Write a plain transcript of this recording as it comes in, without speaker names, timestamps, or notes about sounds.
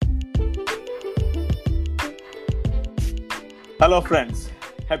Hello, friends.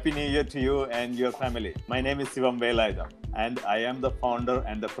 Happy New Year to you and your family. My name is Sivam Velaida, and I am the founder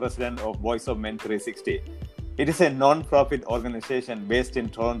and the president of Voice of Men 360. It is a non-profit organization based in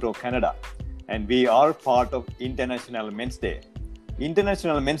Toronto, Canada, and we are part of International Men's Day.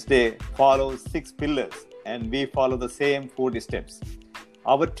 International Men's Day follows 6 pillars, and we follow the same 4 steps.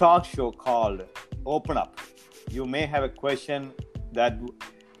 Our talk show called Open Up. You may have a question that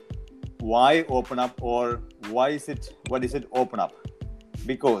why open up, or what is it open up?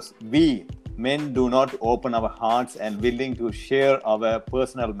 Because we men do not open our hearts and willing to share our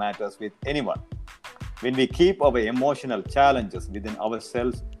personal matters with anyone. When we keep our emotional challenges within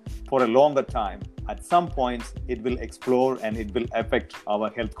ourselves for a longer time, at some points it will explode and it will affect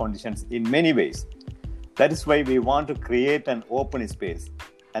our health conditions in many ways. That is why we want to create an open space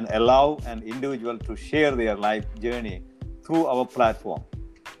and allow an individual to share their life journey through our platform.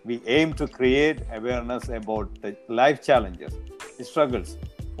 We aim to create awareness about the life challenges, struggles,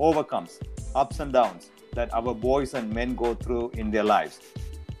 overcomes, ups and downs that our boys and men go through in their lives.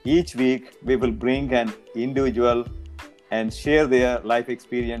 Each week, we will bring an individual and share their life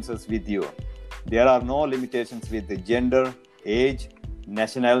experiences with you. There are no limitations with the gender, age,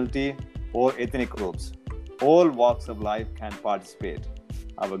 nationality, or ethnic groups. All walks of life can participate.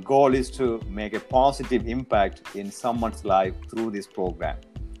 Our goal is to make a positive impact in someone's life through this program.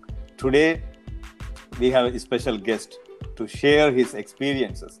 Today, we have a special guest to share his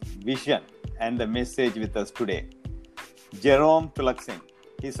experiences, vision, and the message with us today. Jerome Tulaksing.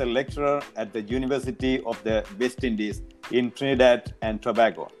 He's a lecturer at the University of the West Indies in Trinidad and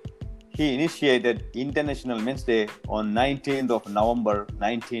Tobago. He initiated International Men's Day on 19th of November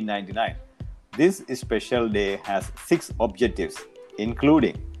 1999. This special day has 6 objectives,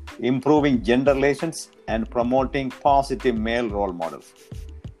 including improving gender relations and promoting positive male role models.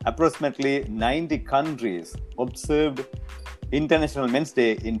 Approximately 90 countries observed International Men's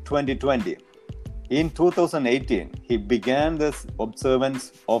Day in 2020. In 2018, he began this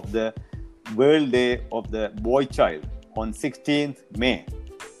observance of the World Day of the Boy Child on 16th May.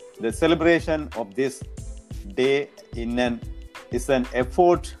 The celebration of this day is an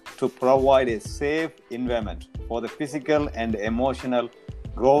effort to provide a safe environment for the physical and emotional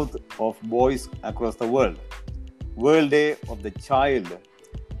growth of boys across the world. World Day of the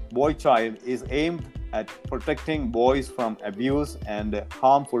Boy Child is aimed at protecting boys from abuse and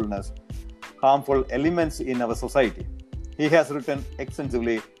harmful elements in our society. He has written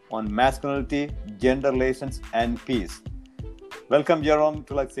extensively on masculinity, gender relations, and peace. Welcome, Jerome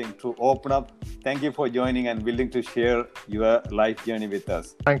Tulaksing, to Open Up. Thank you for joining and willing to share your life journey with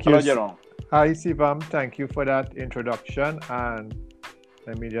us. Thank you. Hello, Jerome. Hi, Sivam. Thank you for that introduction. And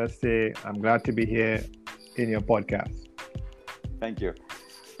let me just say, I'm glad to be here in your podcast. Thank you.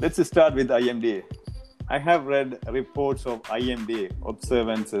 Let's start with IMD. I have read reports of IMD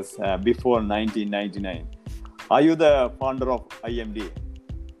observances before 1999. Are you the founder of IMD?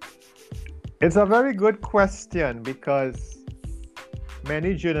 It's a very good question because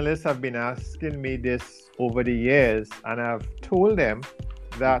many journalists have been asking me this over the years, and I've told them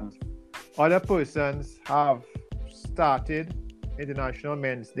that other persons have started International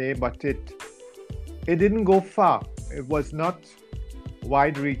Men's Day, but it didn't go far. It was not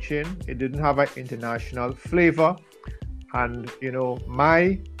wide-reaching. It didn't have an international flavor, and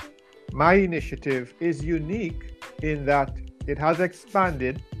my initiative is unique in that it has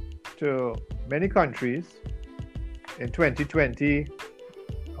expanded to many countries. In 2020,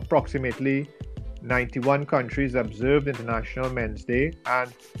 approximately 91 countries observed International Men's Day,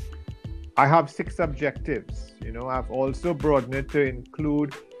 and I have 6 objectives. I've also broadened it to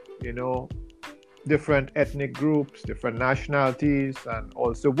include different ethnic groups, different nationalities, and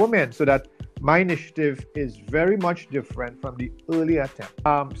also women, so that my initiative is very much different from the earlier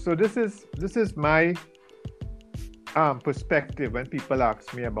attempt. So this is my perspective when people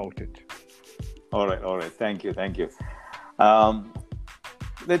ask me about it. All right. Thank you.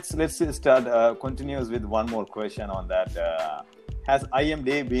 Let's start. Continues with one more question on that. Has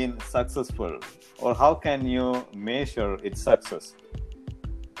IMD been successful, or how can you measure its success?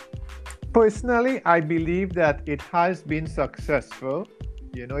 Personally, I believe that it has been successful.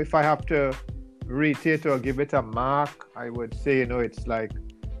 If I have to rate it or give it a mark, I would say, it's like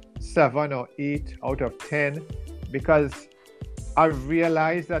 7 or 8 out of 10, because I've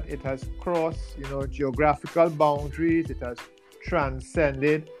realized that it has crossed, geographical boundaries. It has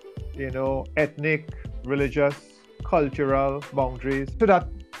transcended, ethnic, religious, cultural boundaries. So that,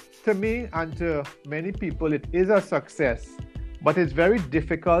 to me and to many people, it is a success. But it's very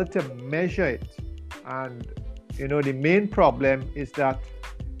difficult to measure it. And, the main problem is that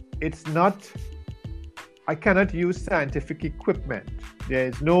it's not I cannot use scientific equipment. There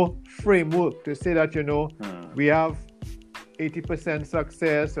is no framework to say that, we have 80%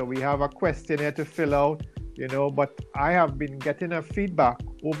 success or we have a questionnaire to fill out, but I have been getting a feedback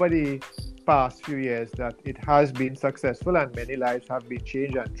over the past few years that it has been successful and many lives have been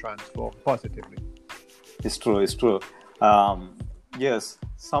changed and transformed positively. It's true. Yes,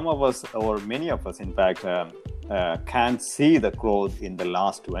 some of us, or many of us, in fact, can't see the growth in the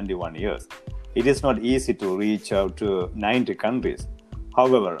last 21 years. It is not easy to reach out to 90 countries.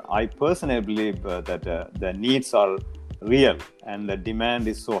 However, I personally believe that the needs are real and the demand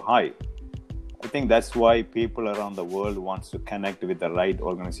is so high. I think that's why people around the world wants to connect with the right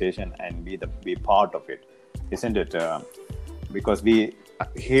organization and be part of it, isn't it? Because we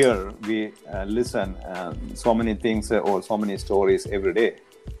hear, we listen so many things or so many stories every day.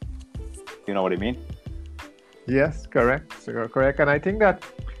 You know what I mean? Yes, correct. Correct. And I think that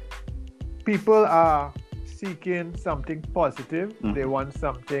people are seeking something positive. They want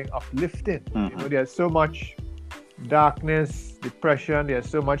something uplifting. There's so much darkness, depression, there's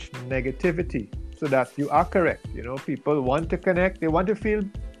so much negativity. So that you are correct. People want to connect. They want to feel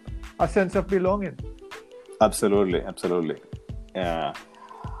a sense of belonging. Absolutely.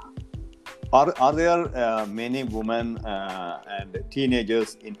 Are there many women and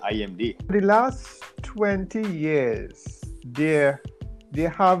teenagers in IMD? The last 20 years, there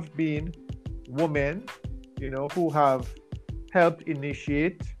have been women, who have helped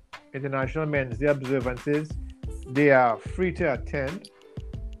initiate International Men's Day observances. They are free to attend,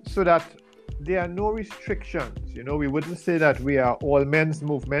 so that there are no restrictions. We wouldn't say that we are all men's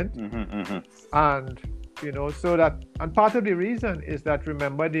movement. And so that, and part of the reason is that,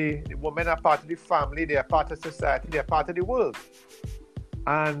 remember, the women are part of the family, they are part of society, they are part of the world.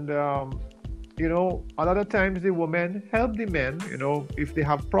 And, a lot of times the women help the men, if they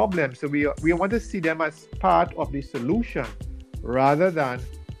have problems. So we want to see them as part of the solution rather than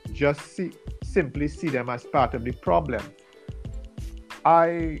just simply see them as part of the problem.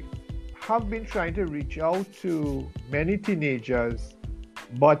 I have been trying to reach out to many teenagers,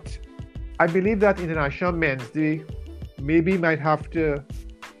 but I believe that International Men's Day maybe might have to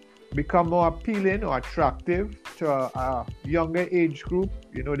become more appealing or attractive to a younger age group.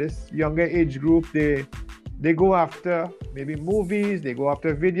 This younger age group, they go after maybe movies, they go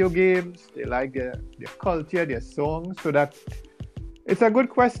after video games, they like their culture, their songs. So that it's a good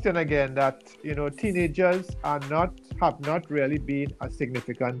question again that, teenagers have not really been a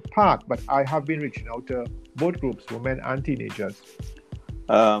significant part, but I have been reaching out to both groups, women and teenagers.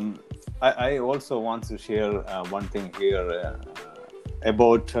 I also want to share one thing here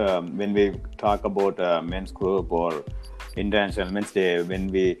about when we talk about men's group or International Men's Day.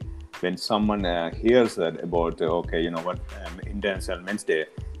 When someone hears that about International Men's Day,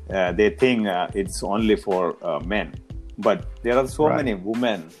 they think it's only for men. But there are so many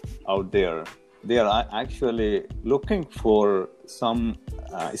women out there. They are actually looking for some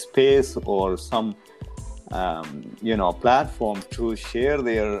space or some platform to share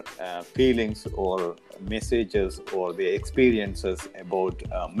their feelings or messages or their experiences about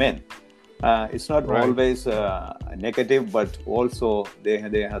men. It's not always negative, but also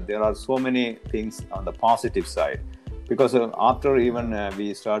there are so many things on the positive side. Because after even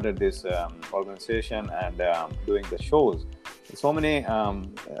we started this organization and doing the shows, so many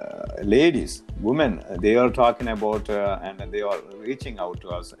ladies, women, they are talking about and they are reaching out to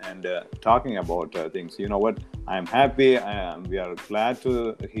us and talking about things. You know what? I'm happy. We are glad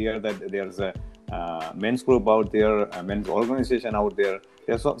to hear that there's a men's group out there, a men's organization out there.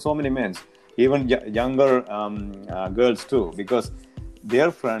 There's so many men, even younger girls too, because their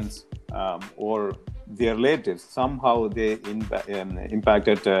friends or their relatives somehow they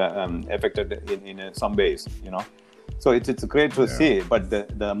affected in some ways, So it's great to see, but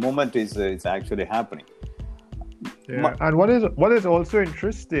the moment is actually happening. Yeah, and what is also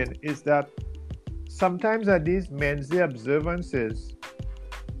interesting is that sometimes at these Men's Day observances,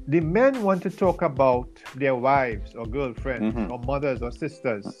 the men want to talk about their wives or girlfriends or mothers or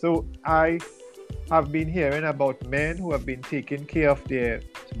sisters. So I have been hearing about men who have been taking care of their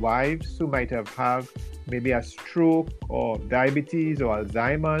wives who might have had maybe a stroke or diabetes or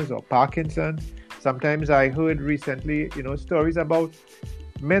Alzheimer's or Parkinson's. Sometimes I heard recently, stories about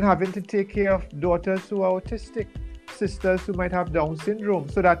men having to take care of daughters who are autistic, sisters who might have Down syndrome,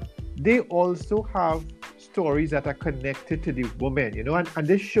 so that they also have stories that are connected to the woman, and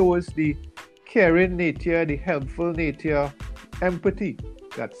this shows the caring nature, the helpful nature, empathy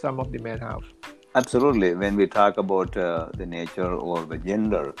that some of the men have. Absolutely. When we talk about the nature or the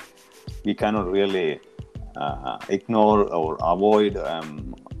gender, we cannot really ignore or avoid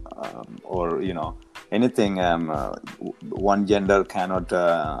or anything. One gender cannot,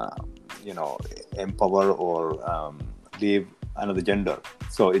 empower or leave another gender.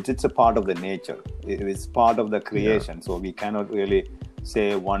 So it's a part of the nature. It is part of the creation. Yeah. So we cannot really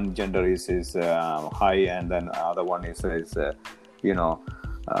say one gender is high and then other one is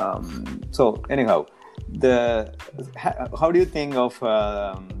so anyhow, how do you think of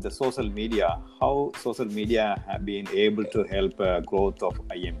the social media? How social media have been able to help growth of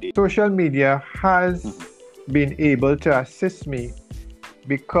IMD? Social media has been able to assist me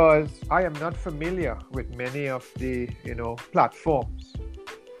because I am not familiar with many of the platforms,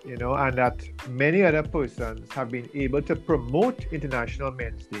 and that many other persons have been able to promote International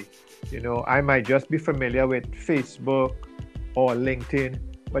Men's Day. I might just be familiar with Facebook or LinkedIn,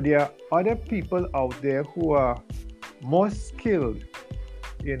 but there are other people out there who are more skilled,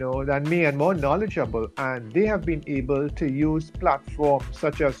 than me and more knowledgeable, and they have been able to use platforms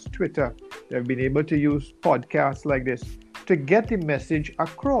such as Twitter. They've been able to use podcasts like this to get the message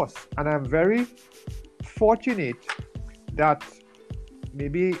across. And I'm very fortunate that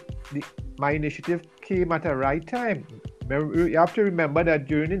maybe my initiative came at a right time. You have to remember that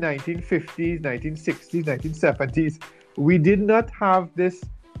during the 1950s, 1960s, 1970s, we did not have this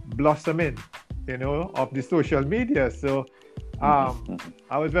blossoming, of the social media. So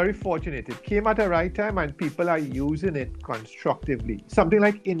I was very fortunate. It came at a right time and people are using it constructively. Something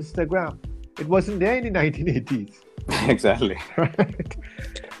like Instagram. It wasn't there in the 1980s. Exactly. Right?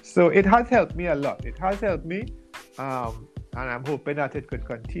 So it has helped me a lot. It has helped me. And I'm hoping that it could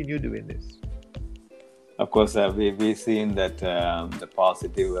continue doing this. Of course, we've seen that the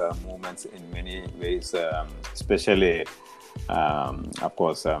positive movements in many ways, especially, of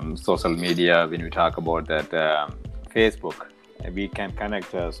course, social media. When we talk about that, Facebook, we can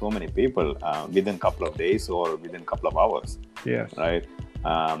connect so many people within a couple of days or within a couple of hours. Yes. Right.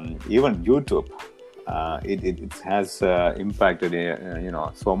 Even YouTube, it has impacted,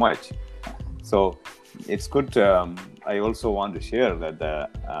 so much. So it's good. I also want to share that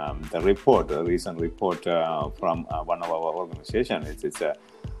the report, a recent report from one of our organizations,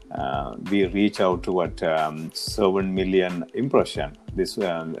 we reach out to 7 million impression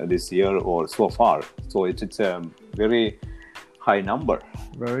this year or so far. So it's a very high number.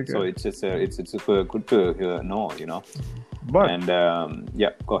 Very good. So it's good to know, But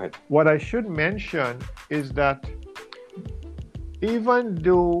go ahead. What I should mention is that even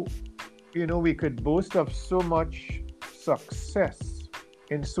though we could boast of so much success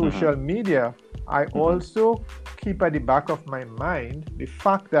in social media, I also keep at the back of my mind the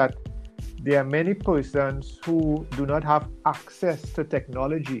fact that there are many persons who do not have access to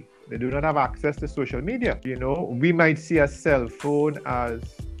technology. They do not have access to social media. We might see a cell phone as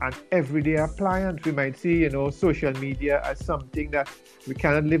an everyday appliance. We might see, social media as something that we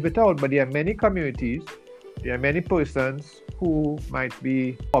cannot live without. But there are many communities, there are many persons who might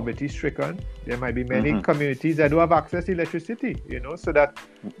be poverty-stricken. There might be many communities that don't have access to electricity, so that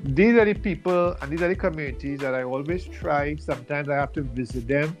these are the people and these are the communities that I always try. Sometimes I have to visit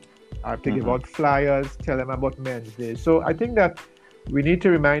them. I have to give out flyers, tell them about Men's Day. So I think that we need to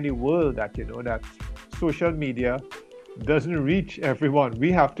remind the world that, that social media doesn't reach everyone.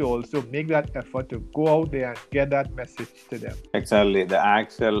 We have to also make that effort to go out there and get that message to them. Exactly. The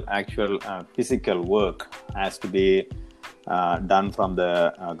actual physical work has to be done from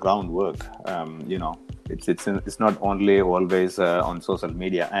the groundwork. It's not only always on social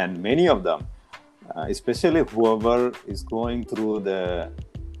media, and many of them, especially whoever is going through the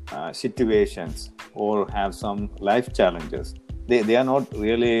situations or have some life challenges, they are not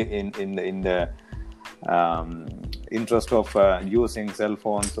really in the interest of using cell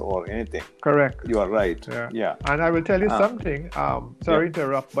phones or anything. Correct. You are right. Yeah. And I will tell you something. Sorry to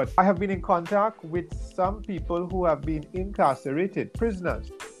interrupt, but I have been in contact with some people who have been incarcerated,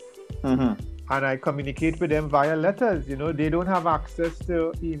 prisoners. And I communicate with them via letters. They don't have access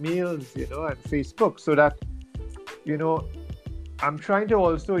to emails, and Facebook. So that, I'm trying to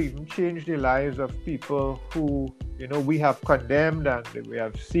also even change the lives of people who, we have condemned and we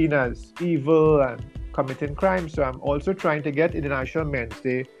have seen as evil and committing crimes. So I'm also trying to get International Men's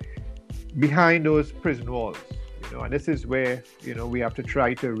Day behind those prison walls, and this is where, we have to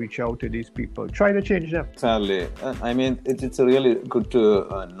try to reach out to these people, try to change them. Exactly. I mean, it's really good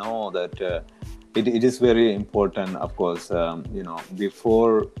to know that it is very important, of course,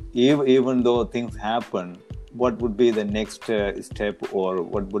 before, even though things happen, what would be the next step, or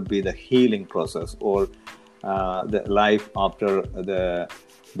what would be the healing process, or the life after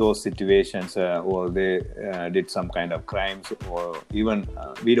those situations, or they did some kind of crimes, or even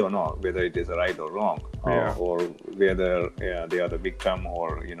we don't know whether it is right or wrong, or whether they are the victim,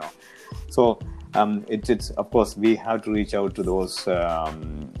 or So It's of course we have to reach out to those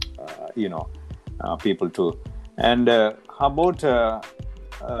people too. And how about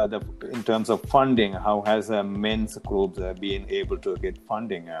in terms of funding? How has men's groups been able to get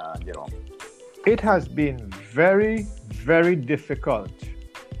funding? It has been very, very difficult.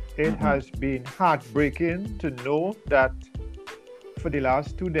 It has been heartbreaking to know that for the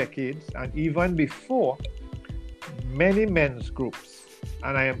last 2 decades and even before, many men's groups,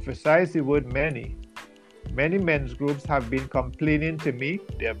 and I emphasize the word many men's groups have been complaining to me,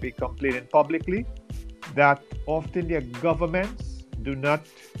 they have been complaining publicly, that often their governments do not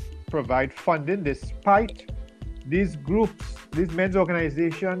provide funding despite these groups, these men's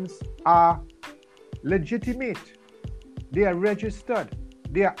organizations are legitimate, they are registered,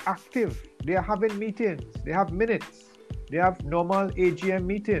 they are active, they are having meetings, they have minutes, they have normal AGM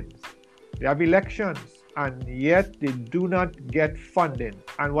meetings, they have elections, and yet they do not get funding.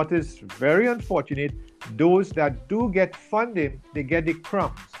 And what is very unfortunate, those that do get funding, they get the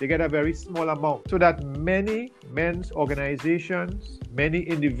crumbs, they get a very small amount. So that many men's organizations, many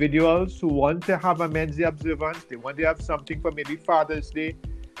individuals who want to have a Men's Day observance, they want to have something for maybe Father's Day,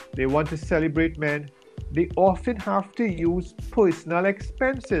 they want to celebrate men, they often have to use personal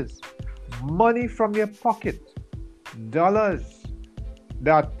expenses, money from their pocket, dollars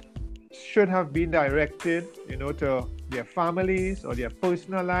that should have been directed, to their families or their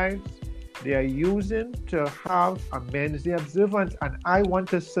personal lives. They are using to have a Men's Day observance. And I want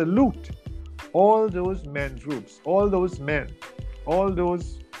to salute all those men's groups, all those men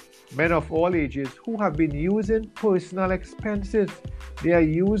of all ages who have been using personal expenses. They are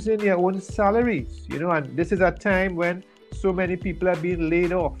using their own salaries, and this is a time when so many people are being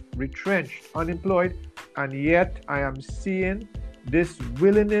laid off, retrenched, unemployed, and yet I am seeing this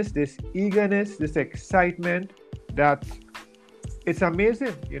willingness, this eagerness, this excitement that it's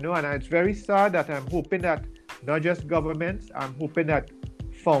amazing, and it's very sad that I'm hoping that not just governments, I'm hoping that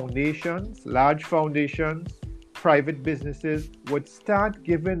foundations, large foundations, private businesses would start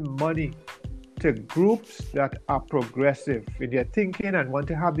giving money to groups that are progressive in their thinking and want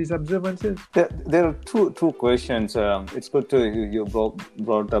to have these observances. There are two questions. It's good to you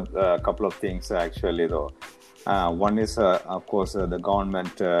brought up a couple of things actually though. One is of course the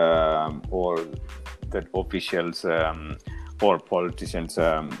government or the officials or politicians,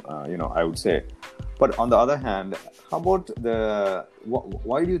 I would say. But on the other hand, how about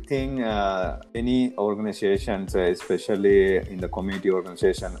why do you think any organizations, especially in the community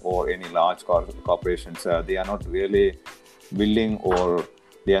organization or any large corporations, they are not really willing or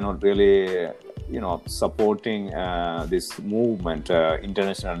they are not really, supporting this movement,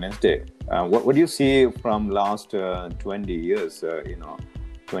 International Men's Day? What do you see from last 20 years,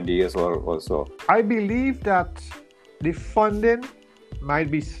 20 years or so? I believe that the funding might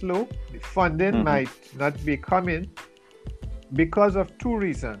be slow. The funding might not be coming because of 2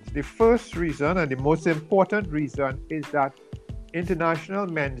 reasons. The first reason, and the most important reason, is that International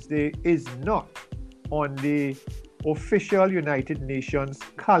Men's Day is not on the official United Nations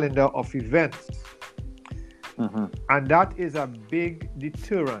calendar of events. And that is a big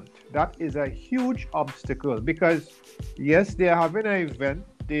deterrent. That is a huge obstacle because, yes, they are having an event,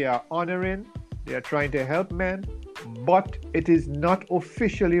 they are honoring, they are trying to help men, but it is not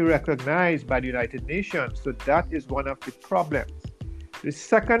officially recognized by the United Nations. So that is one of the problems. The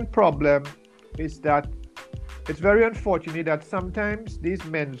second problem is that it's very unfortunate that sometimes these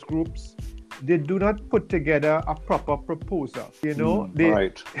men's groups, they do not put together a proper proposal.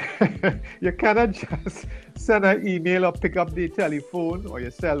 Right. You cannot just send an email or pick up the telephone or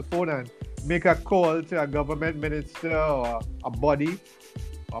your cell phone and make a call to a government minister or a body,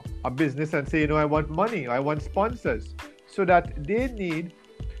 a business, and say, I want money, I want sponsors. So that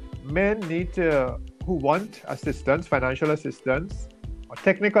men need to, who want assistance, financial assistance or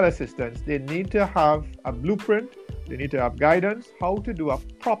technical assistance, they need to have a blueprint, they need to have guidance, how to do a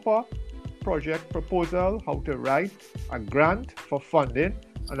proper project proposal, how to write a grant for funding.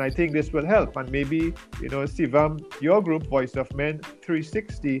 And I think this will help. And maybe, Sivam, your group, Voice of Men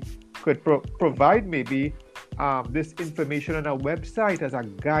 360, could provide maybe this information on a website as a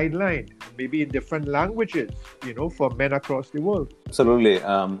guideline, maybe in different languages, for men across the world. Absolutely.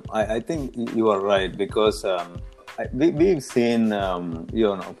 I think you are right because we've seen,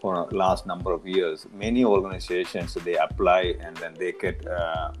 for the last number of years, many organizations, they apply and then they get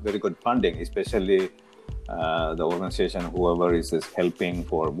very good funding, especially the organization, whoever is helping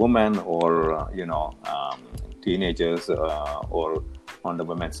for women or, teenagers or on the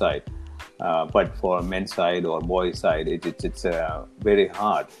women's side. But for men's side or boys' side, it's very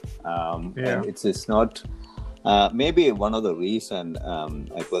hard. And it's not Maybe one of the reason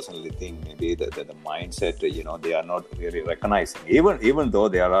I personally think maybe the mindset, they are not really recognizing. Even though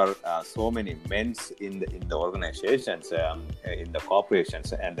there are so many men in the organizations, in the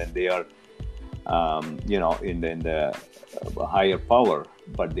corporations, and then they are in the higher power,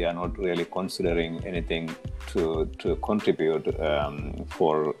 but they are not really considering anything to contribute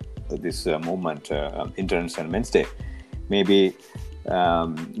for this movement, International Men's Day. Maybe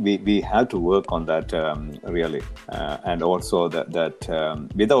we have to work on that really, and also that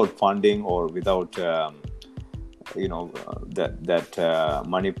without funding or without that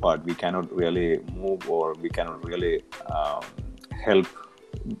money part, we cannot really move, or we cannot really help.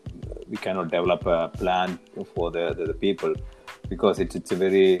 We cannot develop a plan for the people, because it's a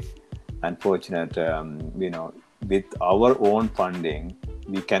very unfortunate. With our own funding,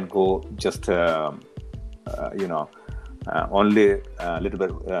 we can go just only a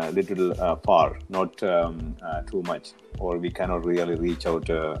little far, not too much, or we cannot really reach out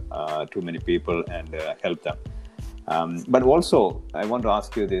too many people and help them. But also, I want to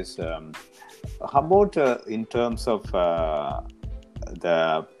ask you this: how about in terms of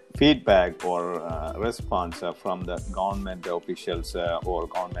the feedback or response from the government officials or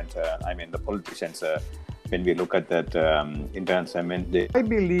government, the politicians, when we look at that International Men's Day? I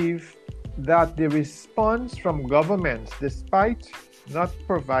believe that the response from governments, despite not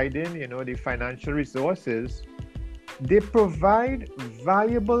providing, the financial resources, they provide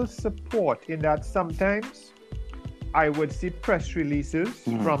valuable support in that sometimes I would see press releases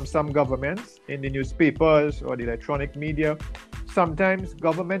from some governments in the newspapers or the electronic media. Sometimes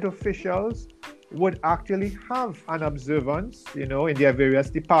government officials would actually have an observance, in their various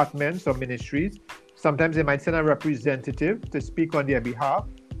departments or ministries. Sometimes they might send a representative to speak on their behalf,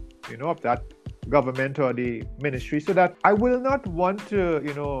 of that government or the ministry. So that I will not want to,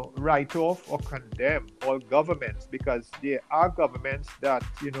 write off or condemn all governments, because there are governments that,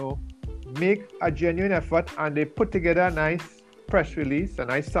 make a genuine effort and they put together a nice press release, a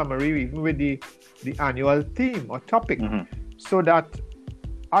nice summary, even with the annual theme or topic. So that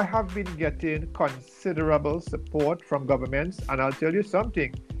I have been getting considerable support from governments. And I'll tell you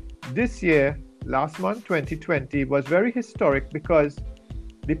something, this year, last month, 2020, was very historic, because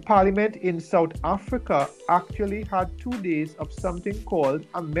the parliament in South Africa actually had 2 days of something called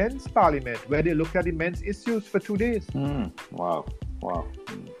a men's parliament, where they looked at the men's issues for 2 days. Wow.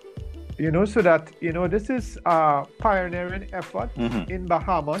 So that, this is a pioneering effort in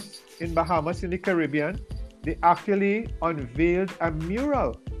Bahamas, in the Caribbean. They actually unveiled a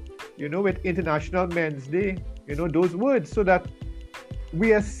mural, with International Men's Day, those words, so that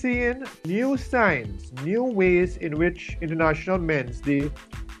we are seeing new signs, new ways in which International Men's Day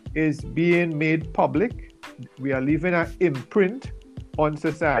is being made public. We are leaving an imprint on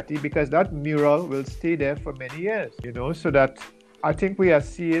society, because that mural will stay there for many years, so that I think we are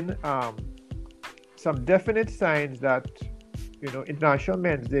seeing some definite signs that, International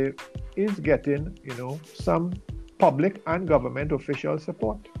Men's Day is getting, some public and government official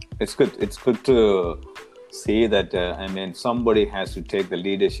support. It's good. It's good to see that, somebody has to take the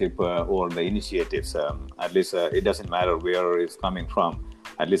leadership or the initiatives. At least it doesn't matter where it's coming from.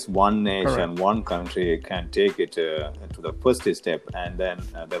 At least one nation, Correct. One country can take it to the first step, and then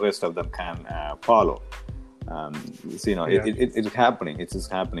the rest of them can follow. It's happening. It is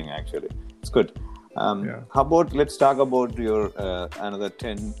happening, actually. It's good. How about, let's talk about your another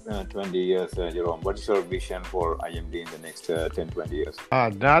 10, 20 years, Jerome. What is your vision for IMD in the next 10, 20 years?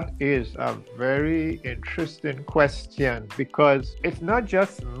 That is a very interesting question, because it's not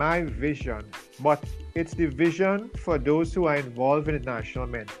just my vision, but it's the vision for those who are involved in the National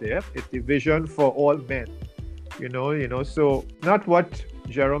Men's Day. It's the vision for all men. So not what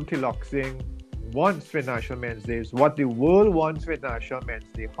Jerome Tiloksing wants for National Men's Day, is what the world wants for National Men's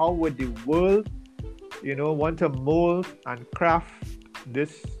Day. How would the world want to mold and craft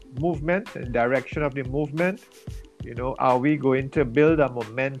this movement and direction of the movement? Are we going to build a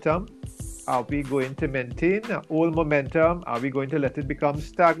momentum? Are we going to maintain an old momentum? Are we going to let it become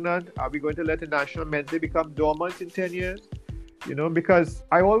stagnant? Are we going to let the National Men's Day become dormant in 10 years? Because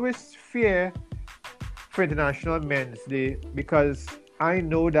I always fear for International Men's Day, because I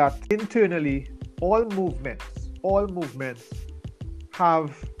know that internally all movements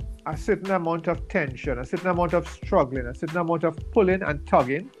have a certain amount of tension, a certain amount of struggling, a certain amount of pulling and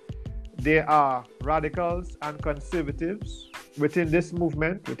tugging. There are radicals and conservatives within this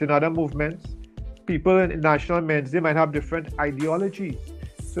movement, within other movements. People in National Men's Day might have different ideologies.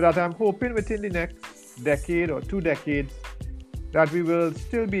 So that I'm hoping within the next decade or 2 decades that we will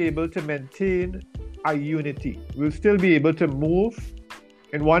still be able to maintain a unity. We'll still be able to move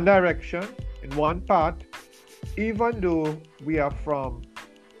in one direction, in one path, even though we are from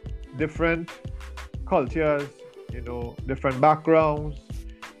different cultures, different backgrounds,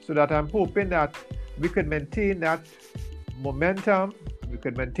 so that I'm hoping that we could maintain that momentum, we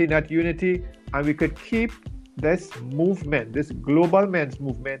could maintain that unity, and we could keep this movement, this global men's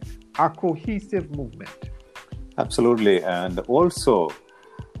movement, a cohesive movement. Absolutely. And also,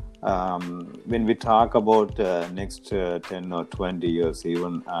 when we talk about next 10 or 20 years,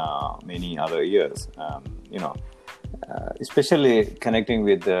 even many other years, especially connecting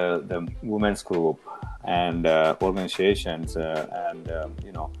with the women's group and organizations and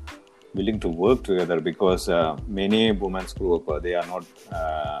willing to work together, because many women's group they are not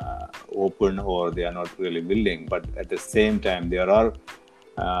open, or they are not really willing, but at the same time there are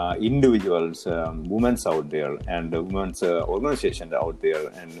individuals, women's out there, and women's organizations out there,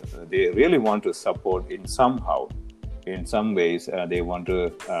 and they really want to support in some ways. They want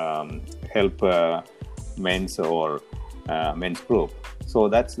to help men's group. So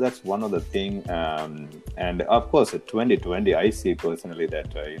that's one of the thing. And of course, 2020, I see personally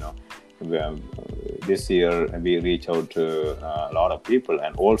that this year we reach out to a lot of people,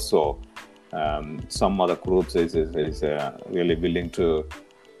 and also some other groups is really willing to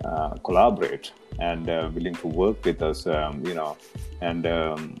collaborate and willing to work with us, and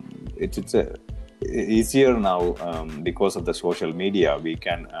it's easier now because of the social media. We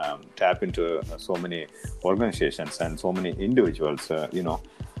can tap into so many organizations and so many individuals.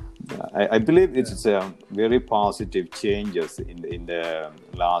 I believe it's a very positive changes in the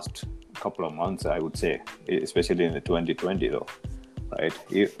last couple of months, I would say, especially in the 2020 though, right?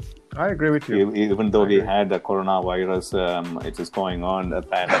 I agree with you. Even though we had the coronavirus, it is going on, the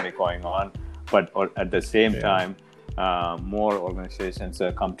pandemic going on, but at the same time, more organizations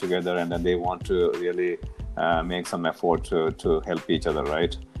come together, and then they want to really make some effort to help each other,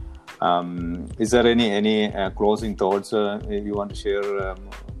 right? Is there any closing thoughts you want to share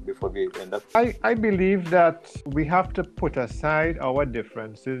before we end up? I believe that we have to put aside our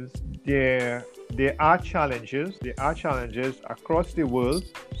differences. There are challenges. There are challenges across the world.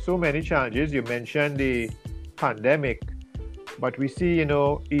 So many challenges. You mentioned the pandemic, but we see,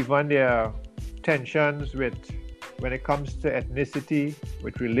 even there are tensions when it comes to ethnicity,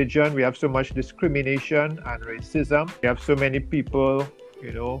 with religion. We have so much discrimination and racism. We have so many people,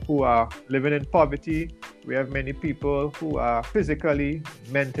 who are living in poverty. We have many people who are physically,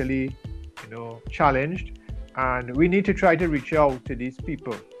 mentally, challenged. And we need to try to reach out to these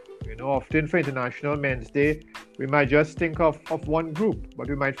people. Often for International Men's Day, we might just think of one group, but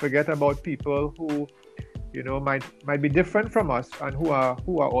we might forget about people who, might be different from us, and who are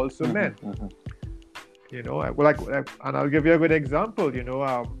also men. And I'll give you a good example.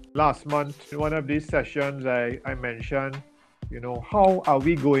 Last month in one of these sessions, I mentioned, how are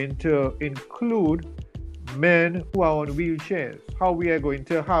we going to include men who are on wheelchairs? How we are going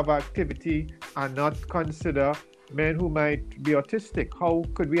to have activity and not consider men who might be autistic? How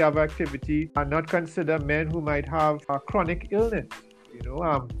could we have activity and not consider men who might have a chronic illness?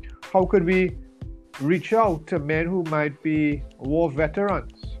 How could we reach out to men who might be war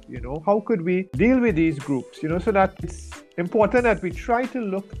veterans? How could we deal with these groups? So that it's important that we try to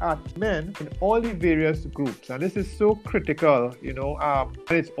look at men in all the various groups. And this is so critical, and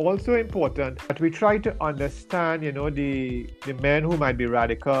it's also important that we try to understand, the men who might be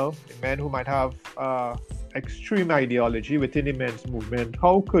radical, the men who might have extreme ideology within the men's movement.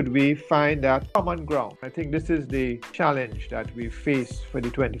 How could we find that common ground? I think this is the challenge that we face for the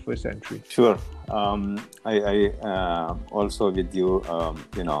 21st century. Sure. I also with you,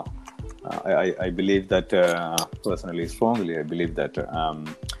 I believe that personally, strongly, I believe that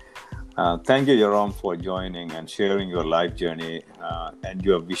thank you, Jerome, for joining and sharing your life journey and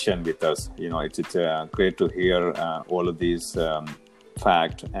your vision with us. It's great to hear all of these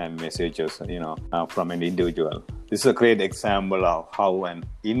facts and messages, from an individual. This is a great example of how an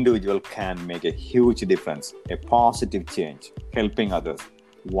individual can make a huge difference, a positive change, helping others,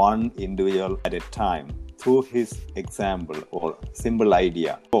 one individual at a time, through his example or simple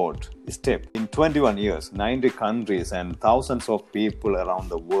idea, thought, step. In 21 years, 90 countries and thousands of people around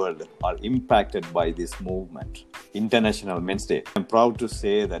the world are impacted by this movement, International Men's Day. I'm proud to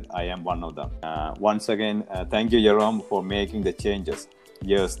say that I am one of them. Once again, thank you, Jerome, for making the changes.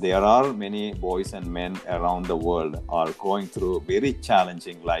 Yes, there are many boys and men around the world are going through very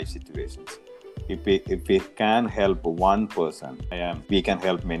challenging life situations. If we can help one person, we can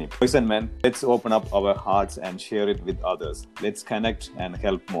help many. Boys and men, let's open up our hearts and share it with others. Let's connect and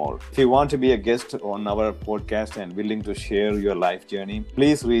help more. If you want to be a guest on our podcast and willing to share your life journey,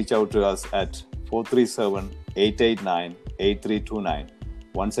 please reach out to us at 437-889-8329.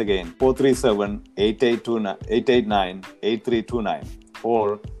 Once again, 437-889-8329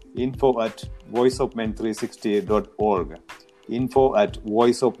 or info@voiceofmen360.org.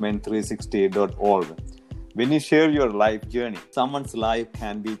 info@voiceofmen360.org. When you share your life journey, someone's life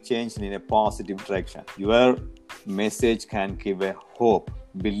can be changed in a positive direction. Your message can give a hope,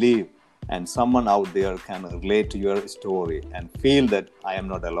 believe, and someone out there can relate to your story and feel that I am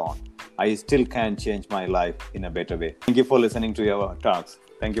not alone. I still can change my life in a better way. Thank you for listening to our talks.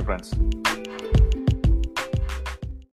 Thank you, friends.